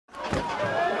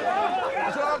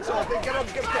That's an answer, I think. Get on,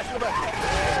 get to the back.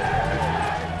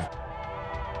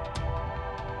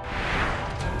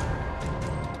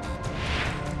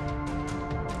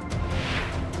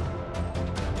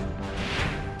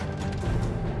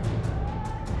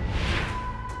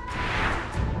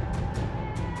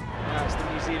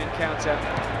 Counter.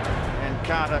 And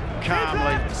Carter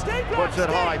calmly puts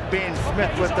it high. Ben Smith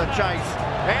with the chase.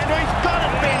 And he's got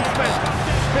it, Ben Smith.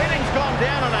 Spenning's gone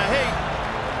down in a heap.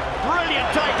 Brilliant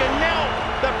take, and now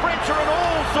the French are in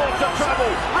all sorts of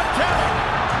trouble. Returning.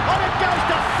 On it goes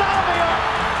to Salvia.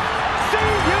 See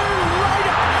you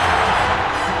later.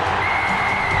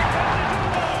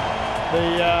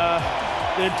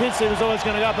 The intensity was always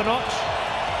going to go up a notch.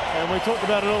 And we talked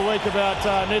about it all week about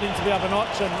needing to be up a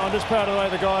notch, and I'm just proud of the way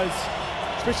the guys,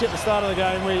 especially at the start of the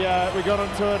game, we got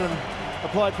onto it and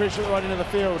applied pressure right into the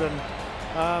field, and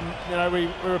you know, we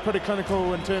were pretty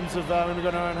clinical in terms of when we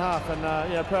got our own half, and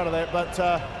yeah, proud of that. But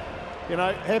you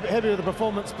know, happy with the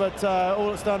performance, but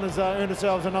all it's done is earned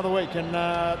ourselves another week, and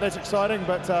that's exciting,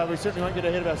 but we certainly won't get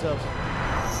ahead of ourselves.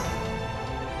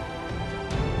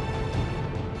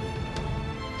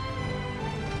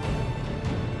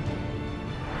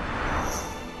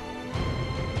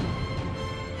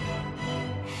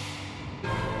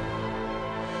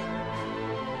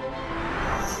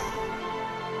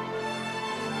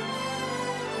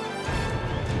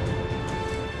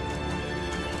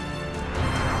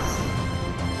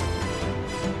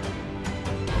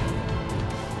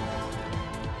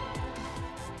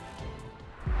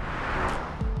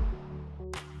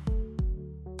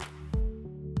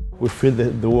 We feel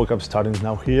that the World Cup starting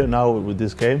now here, now with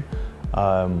this game.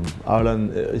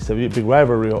 Ireland is a big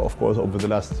rivalry, of course, over the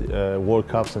last World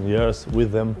Cups and years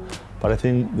with them. But I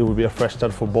think there will be a fresh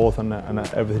start for both and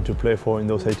everything to play for in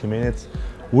those 80 minutes.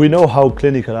 We know how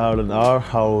clinical Ireland are,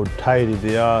 how tidy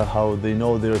they are, how they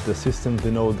know the system, they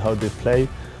know how they play,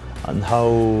 and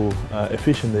how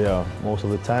efficient they are most of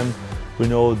the time. We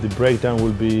know the breakdown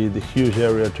will be the huge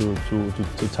area to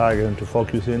target and to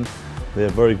focus in. They are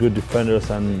very good defenders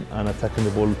and attacking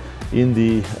the ball in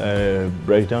the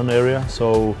breakdown area,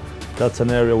 so that's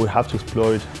an area we have to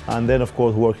exploit. And then, of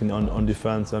course, working on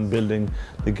defense and building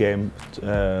the game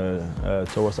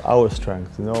towards our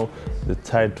strength. You know, the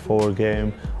tight forward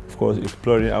game, of course,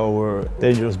 exploiting our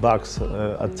dangerous backs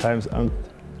at times, and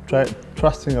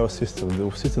trusting our system,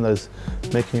 the system that is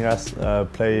making us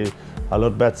play a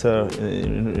lot better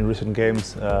in recent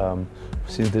games.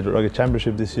 Since the Rugby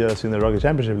Championship this year, since the Rugby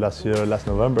Championship last year, last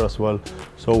November as well.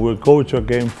 So we'll go to a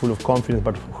game full of confidence,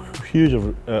 but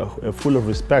full of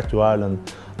respect to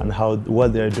Ireland and how well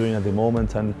they are doing at the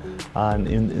moment. And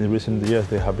in recent years,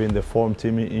 they have been the form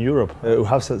team in Europe. We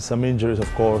have some injuries,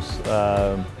 of course.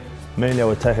 Mainly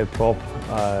our tight head prop,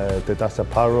 Tetasa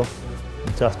Paro,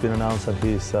 just been announced that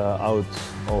he's out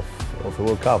of the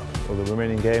World Cup for the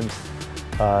remaining games.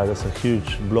 That's a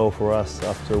huge blow for us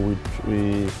after we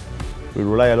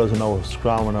rely a lot on our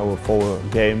scrum and our forward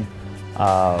game.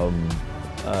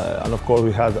 And of course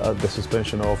we had the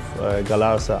suspension of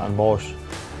Galarza and Bosch,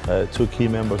 two key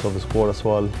members of the squad as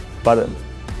well. But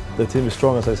the team is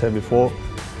strong, as I said before,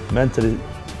 mentally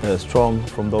strong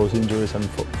from those injuries, and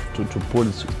to pull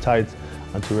it tight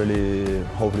and to really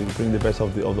hopefully bring the best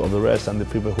of the rest, and the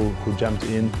people who jumped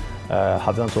in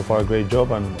have done so far a great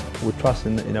job, and we trust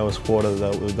in our squad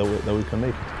that we can make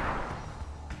it.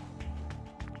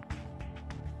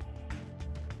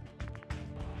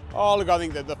 Oh, look, I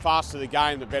think that the faster the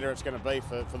game, the better it's going to be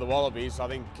for the Wallabies. I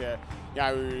think, you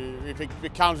know, if it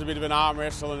becomes a bit of an arm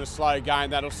wrestle and a slow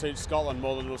game, that'll suit Scotland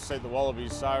more than it'll suit the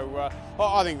Wallabies. So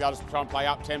I think they'll just try and play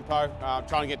up tempo,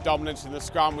 trying to get dominance in the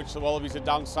scrum, which the Wallabies have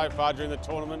done so far during the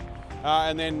tournament,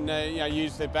 and then you know,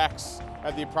 use their backs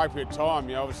at the appropriate time.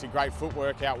 You know, obviously great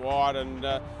footwork out wide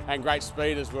and great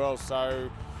speed as well.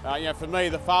 So you know, for me,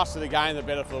 the faster the game, the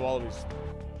better for the Wallabies.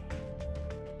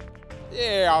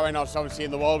 Yeah, I mean, I was obviously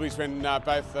in the Wallabies when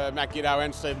both Matt Giddo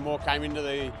and Stephen Moore came into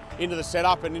the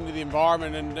setup and into the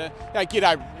environment, and you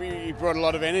know, Giddo, he brought a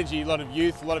lot of energy, a lot of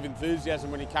youth, a lot of enthusiasm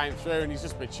when he came through, and he's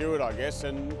just matured, I guess,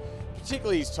 and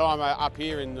particularly his time up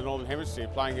here in the Northern Hemisphere,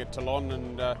 playing at Toulon,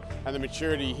 and the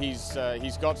maturity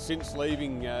he's got since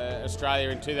leaving Australia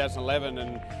in 2011,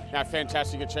 and you know,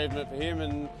 fantastic achievement for him.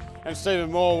 And Stephen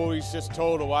Moore, well, he's just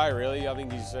toiled away, really. I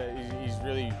think he's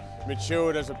really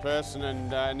matured as a person,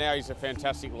 and now he's a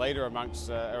fantastic leader amongst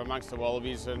the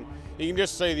Wallabies, and you can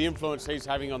just see the influence he's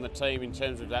having on the team in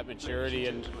terms of that maturity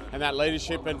and that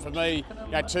leadership. And for me,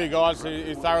 you know, two guys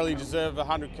who thoroughly deserve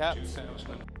 100 caps.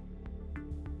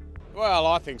 Well,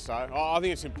 I think so. I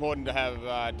think it's important to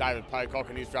have David Pocock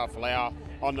and Israel Folau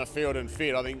on the field and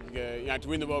fit. I think you know, to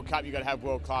win the World Cup you've got to have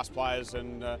world-class players,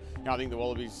 and you know, I think the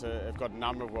Wallabies have got a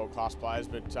number of world-class players,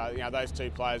 but you know, those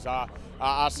two players are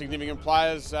significant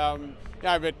players. You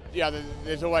know, but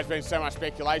there's always been so much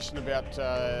speculation about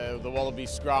the Wallaby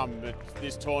scrum, but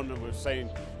this tournament we've seen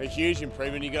a huge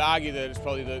improvement. You could argue that it's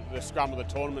probably the scrum of the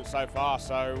tournament so far.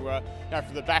 So you know,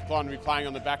 for the back line to be playing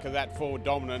on the back of that forward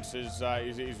dominance is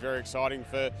very exciting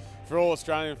for all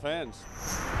Australian fans.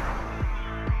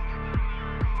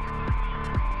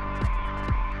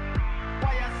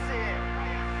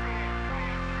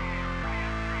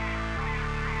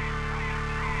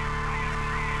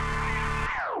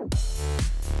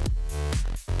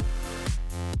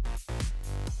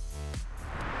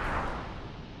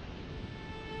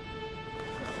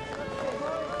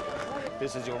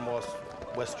 This is your most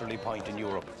westerly point in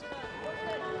Europe.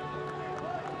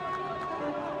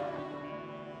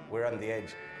 We're on the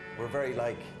edge. We're very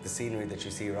like the scenery that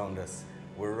you see around us.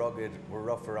 We're rugged, we're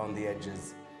rough around the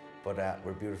edges, but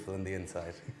we're beautiful on the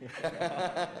inside.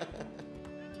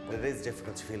 It is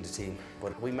difficult to field a team,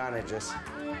 but we manage it.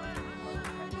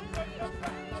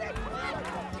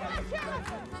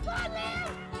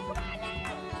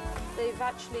 They've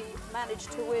actually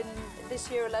managed to win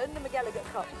this year alone the McGallagher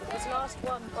Cup. It was last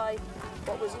won by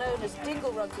what was known as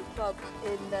Dingle Rugby Club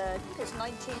in I think it was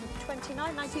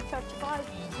 1929, 1935.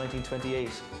 1928.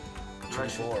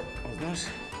 24, wasn't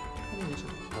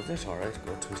it? Was it? All right,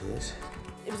 go 28.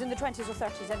 It was in the 20s or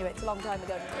 30s anyway, it's a long time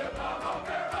ago.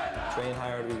 Train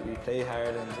hard, we play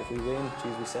hard, and if we win,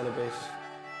 geez, we celebrate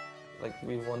like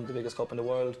we've won the biggest cup in the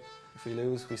world. If we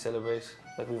lose, we celebrate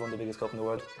like we've won the biggest cup in the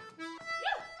world.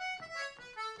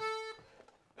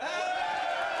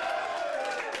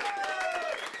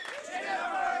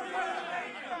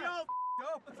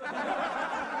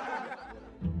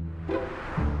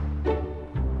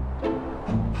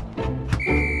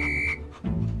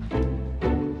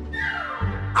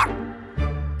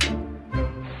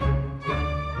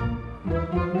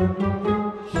 Ah!